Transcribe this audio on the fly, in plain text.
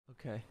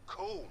Okay.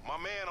 Cool, my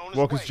man on his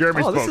Well, because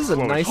Jeremy's this is a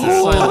slowly. nice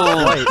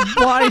silent fight.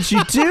 Why did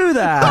you do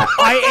that?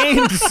 I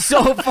aimed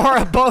so far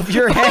above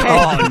your head.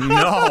 Oh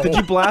no! Did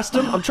you blast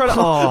him? I'm trying to.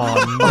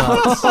 Oh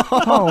nuts!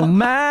 Oh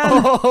man!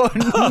 Oh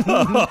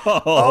no!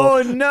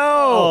 Oh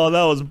no! Oh,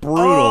 that was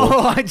brutal.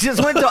 Oh, I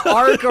just went to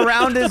arc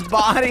around his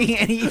body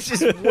and he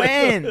just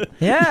went.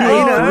 Yeah, Oh,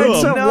 you know,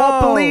 it's a no.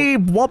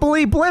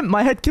 wobbly blimp.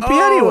 My head could be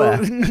Oh, anywhere.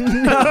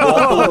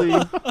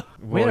 no!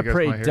 We had a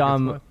pretty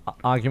dumb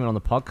argument on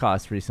the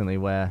podcast recently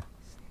where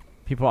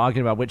people were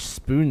arguing about which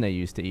spoon they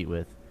used to eat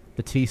with,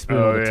 the teaspoon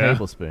or the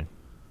tablespoon.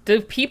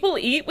 Do people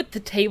eat with the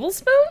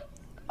tablespoon?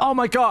 Oh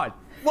my god!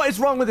 What is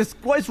wrong with this?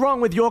 What is wrong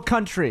with your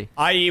country?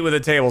 I eat with a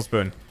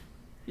tablespoon.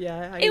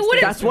 Yeah,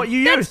 That's what you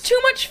use. That's too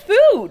much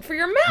food for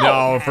your mouth.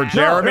 No, for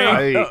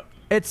Jeremy.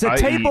 It's a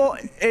table.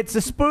 It's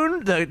a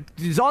spoon that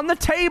is on the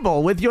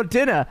table with your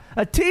dinner.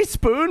 A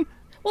teaspoon.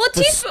 Well, a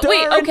teaspoon.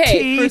 Wait,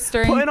 okay.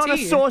 Tea, put it on a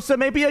saucer,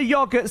 maybe a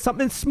yogurt,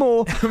 something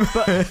small,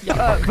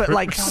 but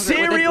like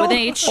cereal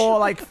or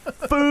like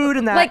food,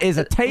 and that is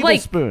a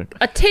tablespoon.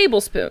 Like a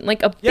tablespoon,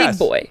 like a big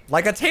boy.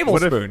 Like a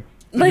tablespoon.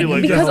 Like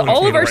because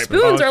all of our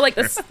spoons are like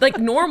this, like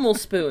normal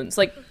spoons.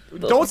 Like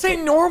don't say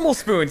normal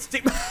spoons. The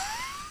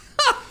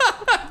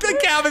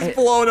cab is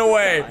blown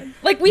away.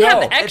 Like we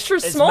have extra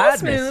small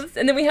spoons,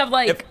 and then we have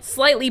like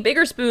slightly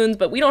bigger spoons,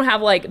 but we don't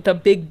have like the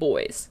big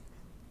boys.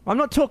 I'm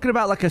not talking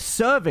about like a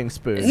serving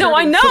spoon. No,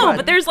 I know,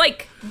 but there's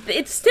like,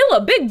 it's still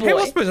a big boy.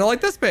 Tablespoons are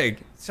like this big.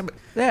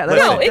 Yeah,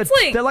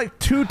 they're like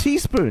 2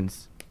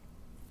 teaspoons.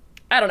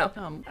 I don't know.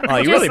 Oh,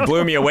 you really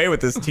blew me away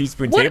with this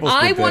teaspoon tablespoon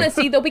What I want to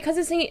thing. see though, because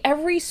it's saying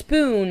every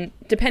spoon,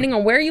 depending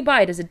on where you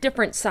buy it, is a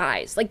different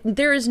size. Like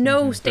there is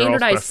no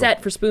standardized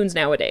set for spoons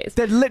nowadays.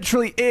 There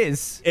literally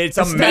is. It's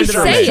a They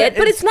measurement. say it,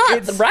 but it's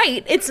not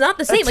right. It's not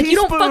the same. Like you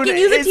don't fucking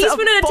use a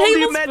teaspoon and a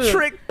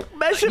tablespoon.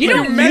 Measurement. You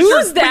don't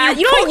use that.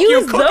 You don't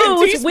use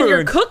those when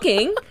you're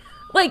cooking.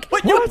 Like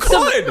But you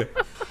could.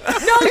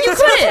 No, you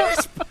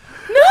couldn't.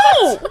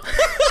 No.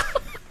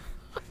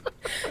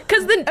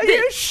 Because then Are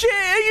you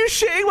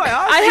shitting my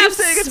ass? I Are you have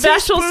saying a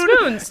special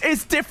teaspoon spoons.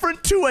 is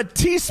different to a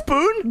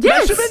teaspoon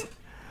Yes. measurement?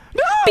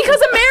 No.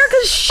 Because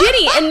America's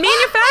shitty and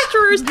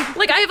manufacturers,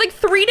 like I have like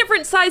 3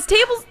 different size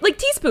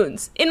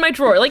teaspoons in my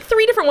drawer, like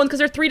 3 different ones because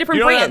they're 3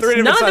 different brands. None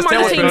of them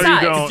are the same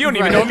size. You don't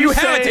even know if you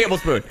have a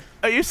tablespoon.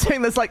 Are you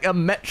saying there's like a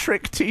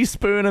metric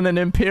teaspoon and an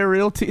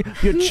imperial teaspoon?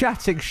 You're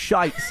chatting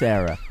shite,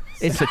 Sarah.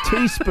 It's a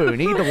teaspoon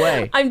either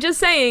way. I'm just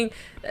saying,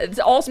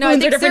 all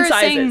spoons are different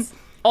sizes.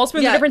 All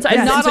spoons are different sizes.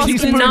 Yeah, Not all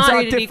teaspoons spoons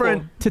are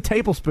different to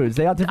tablespoons.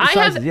 They are different I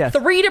sizes. have Yes.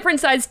 3 different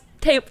size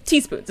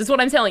teaspoons. Is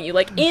what I'm telling you.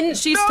 Like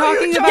she's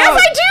talking about.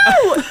 Yes, I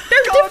do.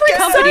 They're different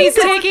companies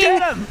sizes.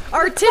 taking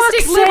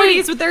artistic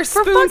liberties with their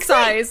spoon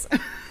size.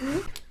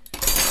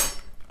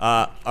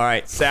 All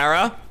right,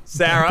 Sarah.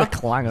 Sarah.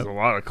 There's a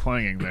lot of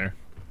clanging there.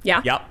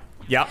 Yeah.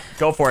 Yep.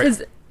 Go for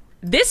it.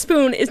 This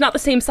spoon is not the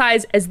same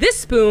size as this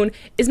spoon,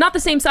 is not the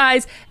same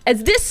size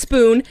as this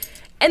spoon,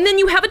 and then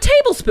you have a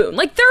tablespoon.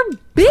 Like, they're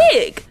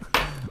big.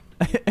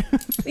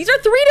 These are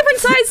 3 different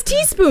size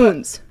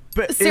teaspoons.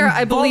 But Sarah,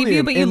 I believe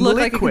you, but you look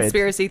like a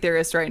conspiracy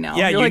theorist right now.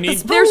 Yeah, You're like,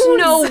 there's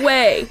no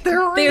way.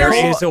 There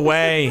is a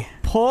way.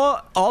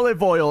 Pour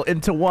olive oil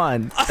into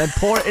one, then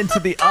pour it into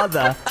the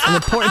other, and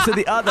then pour it into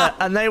the other,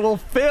 and they will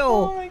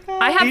fill.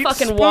 I have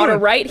fucking water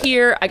right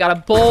here. I got a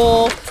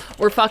bowl.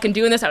 We're fucking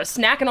doing this. I was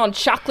snacking on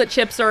chocolate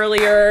chips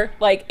earlier.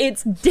 Like,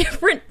 it's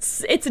different.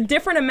 It's a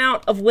different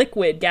amount of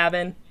liquid,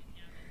 Gavin.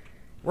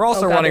 We're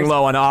also running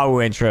low on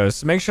AWU intros,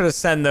 so make sure to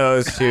send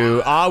those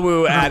to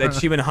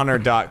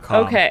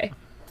awu@achievementhunter.com. Okay.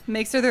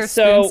 Make sure they're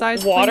spoon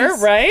size, water,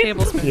 please. right?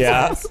 Tablespoon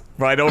Yeah, size.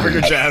 right over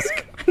your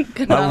desk.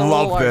 I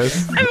love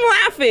this. I'm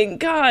laughing.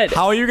 God.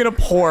 How are you gonna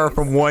pour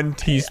from one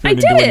teaspoon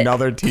into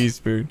another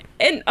teaspoon?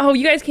 And oh,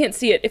 you guys can't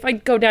see it. If I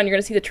go down, you're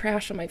gonna see the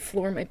trash on my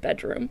floor in my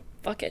bedroom.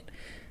 Fuck it.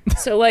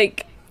 So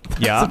like,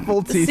 yeah, it's a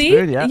full teaspoon. See?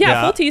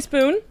 Yeah, full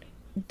teaspoon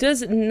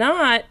does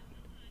not.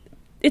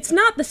 It's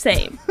not the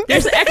same.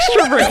 There's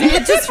extra room.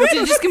 It just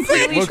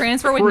completely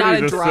transfer with not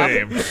a drop.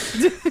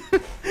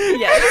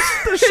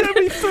 Yes. There should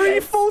be 3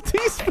 full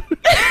teaspoons.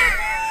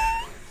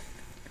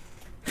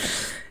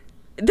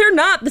 They're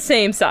not the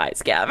same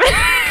size, Gavin.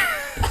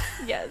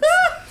 Yes.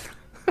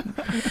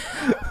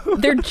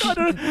 They're.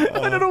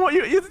 I don't know what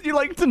you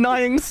like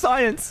denying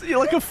science. You're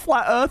like a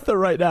flat earther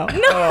right now.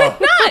 No, I'm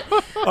not.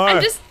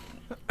 I'm just.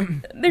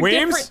 They're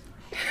Weems? different.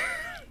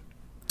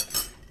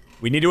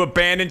 We need to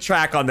abandon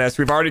track on this.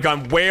 We've already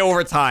gone way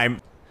over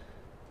time.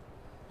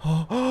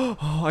 Oh,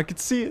 I can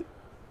see it.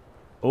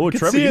 Oh,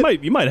 Trevor,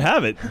 you might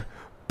have it.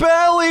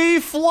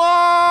 Belly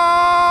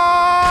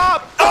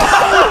flop!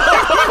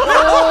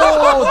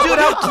 Oh, dude,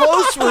 how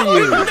close were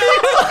you? Did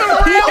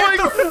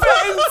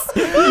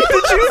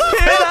you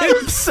hear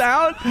that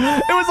sound?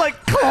 It was like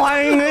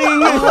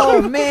clanging.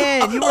 Oh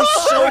man, you were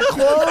so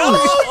close.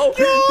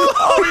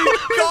 Oh, he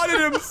got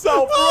it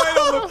himself right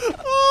on the.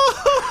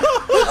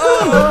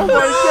 Oh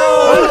my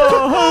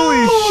god!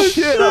 Holy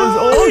shit, that was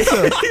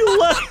awesome. He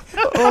left.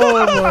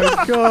 Oh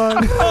my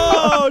god.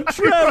 Oh,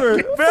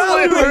 Trevor.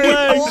 Belly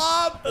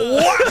flop.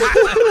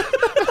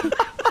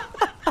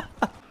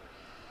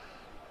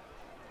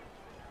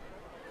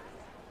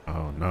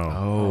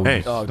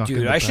 Hey. Oh, Stuck in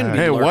dude, the I shouldn't be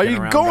Hey, why are lurking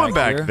you around going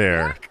back here.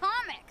 there?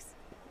 Comics.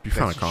 You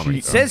found a comic.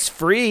 It says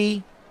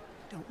free.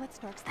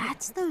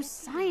 That's those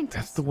scientists.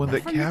 That's the one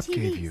that from the Cap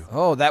gave TVs. you.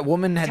 Oh, that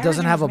woman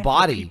doesn't have a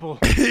body. Oh.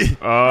 Should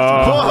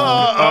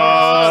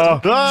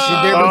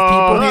there be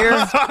people here?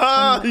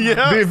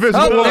 Yeah. The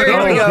invisible Oh, one.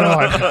 there we go.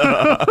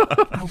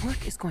 God. Our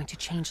work is going to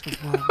change the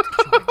world.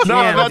 No,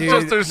 Damn, that's dude.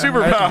 just their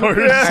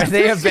superpowers. Are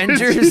they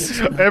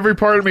Avengers? Every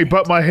part of me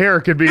but my hair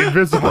can be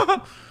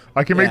invisible.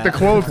 I can make the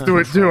clothes do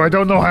it too. I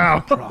don't know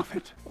how.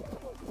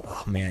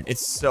 Oh man,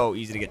 it's so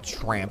easy to get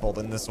trampled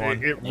in this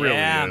one. It really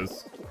Yeah.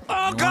 is. Oh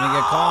You wanna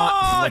get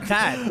caught like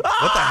that? What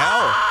the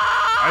hell?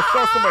 I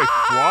saw somebody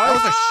That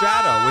was fly. a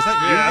shadow. Was that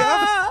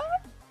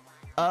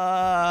you,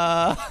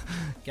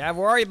 Gav? Gav,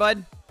 where are you,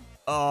 bud?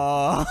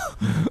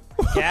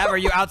 Gav, are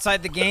you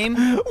outside the game?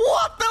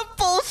 What the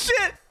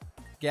bullshit?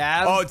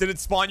 Gav? Oh, did it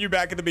spawn you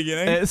back at the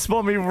beginning? It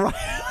spawned me right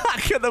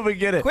back at the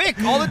beginning.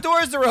 Quick, all the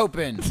doors are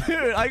open.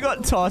 Dude, I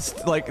got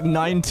tossed like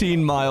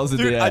 19 miles in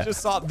Dude, the air. I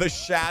just saw the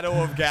shadow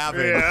of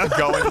Gavin Yeah.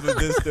 go into the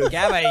distance.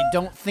 Gav, I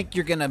don't think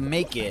you're gonna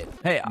make it.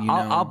 Hey, You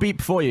I'll know.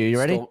 beep for you. You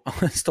ready?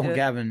 Stole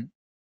Gavin.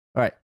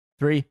 All right.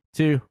 3,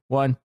 2,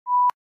 1.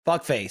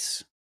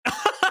 Fuckface.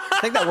 I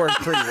think that worked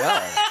pretty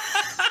well.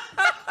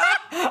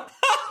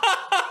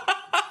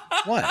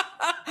 What?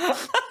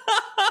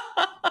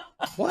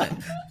 What?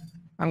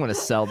 I'm gonna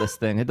sell this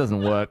thing. It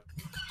doesn't work.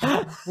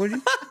 What do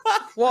you...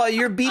 Well,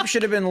 your beep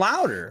should have been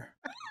louder.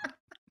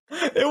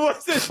 It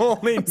wasn't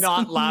only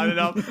not loud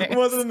enough. It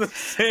wasn't in the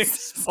same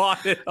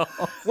spot at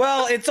all.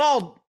 Well, it's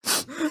all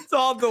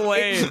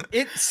delayed.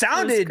 it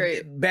sounded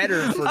great.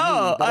 better for me,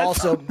 Oh, but I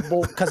also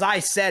because I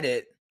said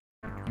it.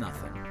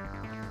 Nothing.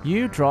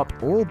 You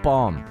dropped all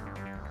bomb.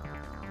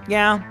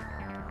 Yeah,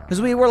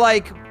 because we were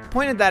like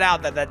pointed that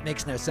out that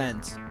makes no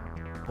sense.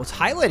 What's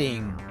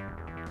highlighting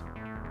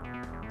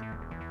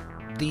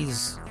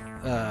these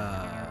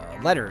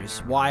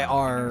letters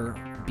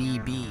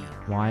YRBB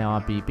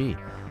YRBB.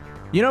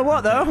 You know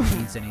what though?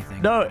 means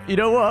anything? No, you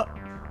know what?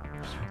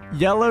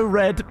 Yellow,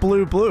 red,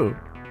 blue, blue.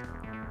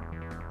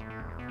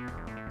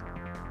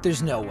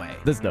 There's no way.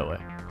 There's no way.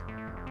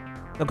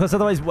 Because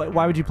otherwise,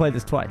 why would you play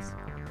this twice?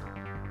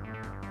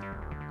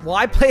 Well,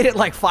 I played it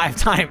like 5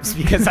 times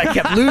because I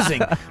kept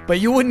losing, but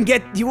you wouldn't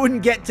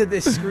get to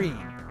this screen.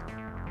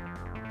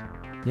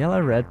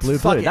 Yellow, red, blue,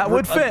 Fuck blue. it. That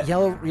would fit.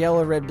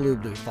 Yellow, red, blue.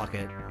 Fuck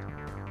it.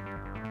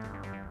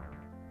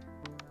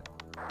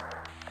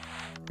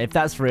 If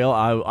that's real,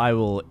 I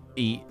will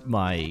eat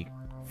my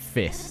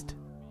fist.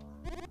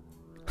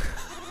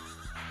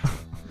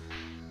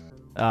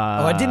 Oh,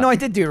 I didn't know I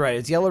did do it right.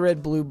 It's yellow,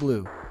 red,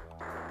 blue.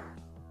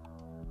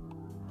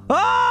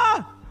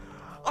 Ah!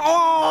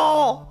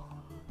 Oh!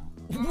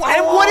 And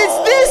what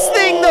is this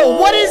thing, though?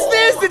 What is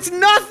this? It's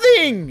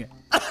nothing!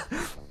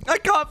 I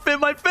can't fit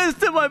my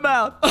fist in my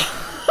mouth.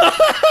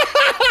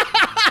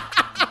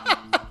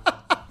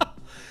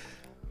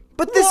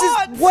 But this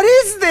What? is... What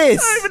is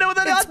this? I don't even know what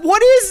that is.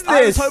 What is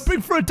I was this?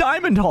 hoping for a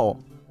diamond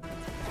hole.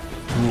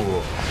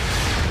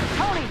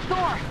 Tony,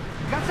 Thor,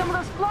 got some of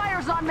those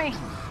flyers on me.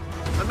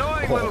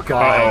 Annoying Oh, little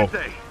God.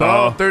 guy.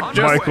 Oh, They're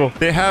just. Michael.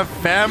 They have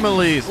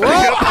families. Too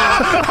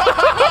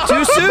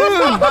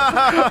soon!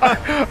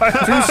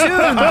 Too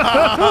soon!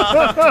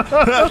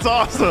 That's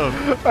awesome.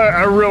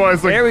 I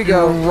realized like There we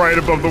go. you were right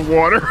above the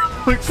water.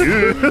 Like,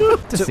 ew.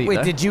 So,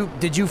 wait, did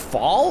you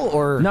fall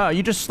or? No,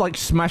 you just like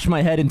smashed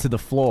my head into the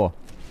floor.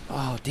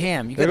 Oh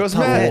damn! You There got goes a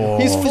tough Matt.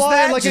 head. He's Who's flying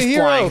that like a just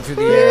hero. flying through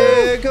the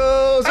air? Here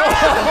goes.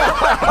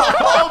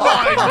 Oh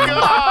my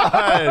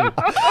god!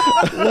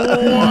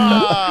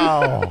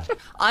 Wow.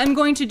 I'm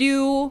going to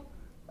do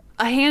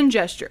a hand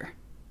gesture.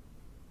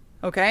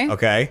 Okay?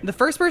 Okay. The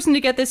first person to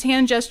get this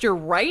hand gesture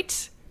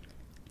right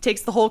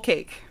takes the whole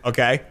cake.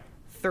 Okay.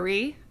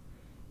 3,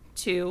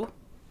 2,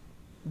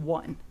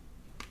 1.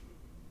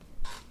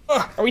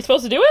 Are we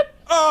supposed to do it?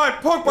 Oh, I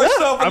poked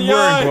myself in I'm the eye.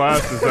 wearing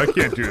glasses. I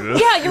can't do this.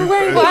 Yeah, you're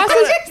wearing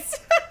glasses.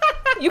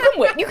 You can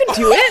wait. You can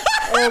do it.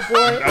 Oh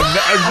boy.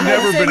 I've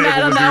never been Matt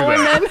able on to that do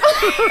one that.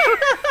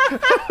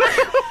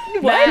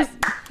 then. Matt,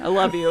 I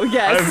love you.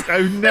 Yes.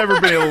 I've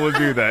never been able to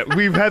do that.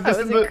 We've had this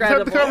That was had the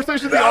incredible.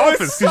 conversation in the That was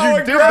office so because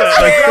you did aggressive.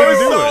 that. I couldn't That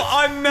do was it.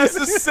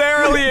 so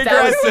unnecessarily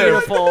That was aggressive.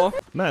 beautiful.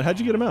 Matt, how'd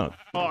you get him out?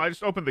 Oh, I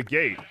just opened the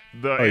gate.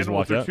 The he's animals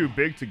walked are out? too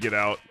big to get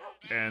out,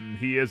 and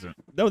he isn't.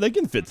 No, they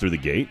can fit through the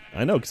gate.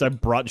 I know, because I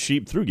brought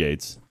sheep through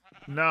gates.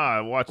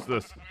 Nah, watch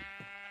this.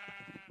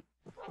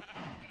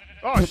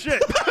 Oh shit!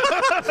 Don't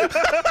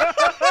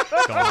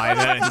lie,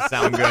 that didn't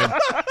sound good.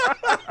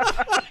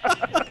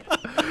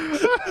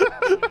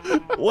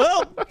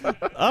 Well,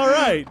 all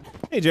right.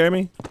 Hey,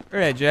 Jeremy.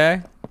 Hey,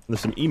 Jay. There's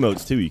some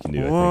emotes, too, you can do,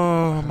 I think.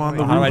 Whoa, I'm on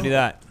the How do I roof. do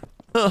that?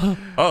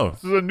 Oh,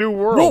 This is a new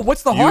world. Whoa,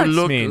 what's the you hearts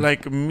look mean?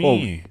 like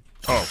me.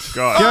 Oh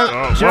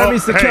god. Oh,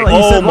 Jeremy's the hey. killer. He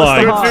Oh said, "What's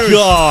my the heart?"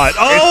 god.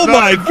 Oh It's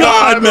my not-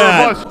 god, it's not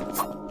Matt. either of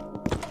us.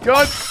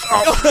 God.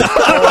 Oh.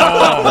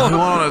 Oh, you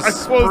want I to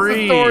closed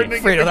the door and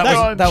spree. didn't Fredo, get the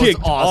that gun. was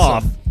Kicked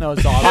awesome. off. That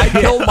was awesome. I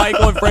killed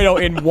Michael and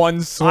Fredo in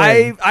one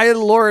swing. I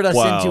lured us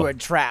Wow. into a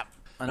trap.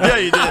 Yeah,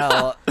 you did.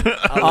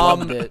 I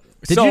loved it.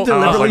 Did So, you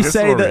deliberately this is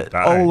say where we that?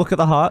 die. Oh, look at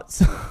the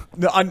hearts.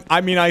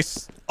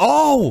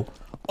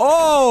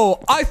 Oh,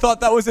 I thought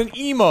that was an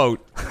emote.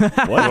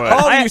 What?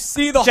 Oh, you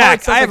see the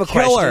Jack, hearts I as have a a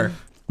killer. question.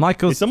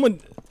 Michael's Someone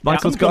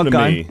got a to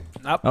gun. me.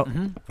 Oh, Oh.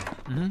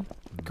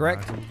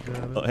 correct.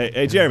 Oh,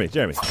 hey, Jeremy.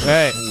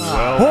 Hey.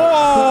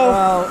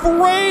 Oh,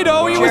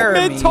 Fredo, he was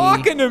Jeremy. mid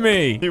talking to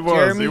me. He was.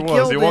 Jeremy He was. He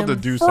killed wanted to him.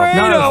 do something.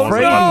 Fredo, I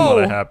wasn't about to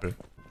let no. it happen.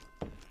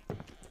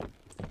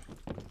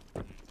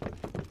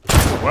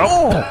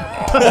 Well,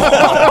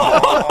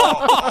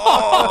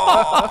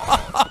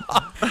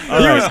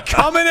 He was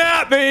coming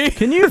at me.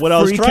 Can you? What I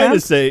was free trying cam? to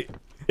say,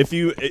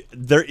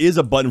 there is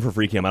a button for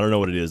free cam. I don't know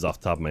what it is off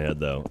the top of my head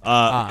though.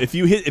 If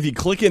you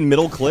click in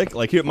middle click,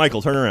 like here,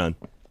 Michael, turn around.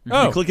 If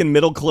you click in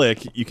middle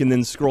click, you can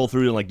then scroll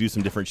through and like do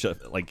some different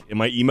shit. Like,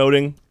 am I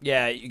emoting?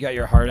 Yeah, you got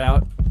your heart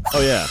out.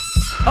 Oh yeah.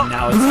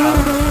 Now it's out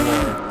on the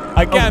floor.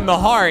 Again, the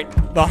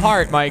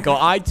heart, Michael.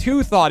 I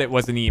too thought it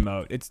was an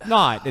emote. It's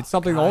not. It's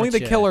something only the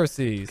Gotcha. killer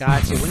sees.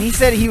 Gotcha. When he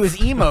said he was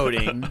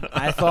emoting,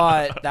 I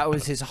thought that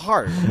was his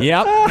heart.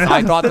 Yep,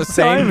 I thought the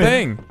same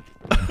thing.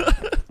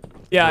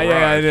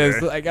 Yeah, it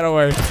is. I got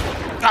away.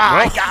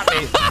 I got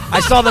me. I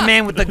saw the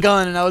man with the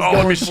gun, and I was Oh, going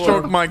let me for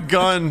stroke him. my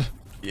gun.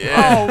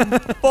 Yeah. Oh,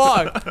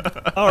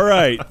 fuck. All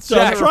right. So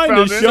Jack, I'm trying to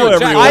found show it.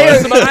 everyone.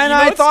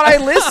 I thought I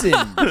listened.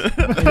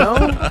 You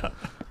know?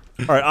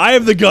 All right, I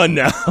have the gun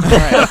now.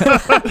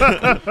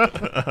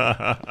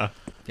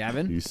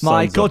 Gavin? You sons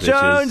Michael of bitches.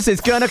 Jones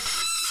is gonna.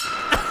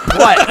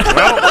 What?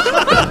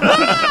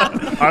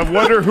 I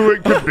wonder who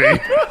it could be.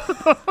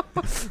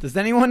 Does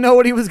anyone know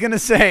what he was going to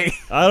say?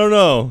 I don't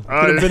know.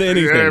 Could have been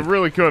anything. Yeah, it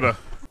really could have.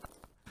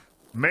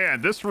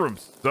 Man, this room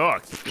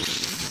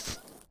sucks.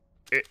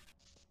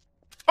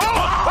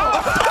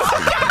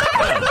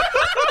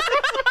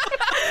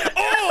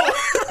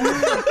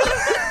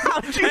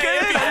 How'd you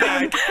get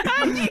in?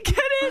 How'd you get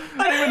in?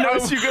 I didn't even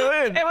notice you go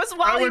in. It was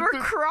while I you went were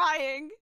through- crying.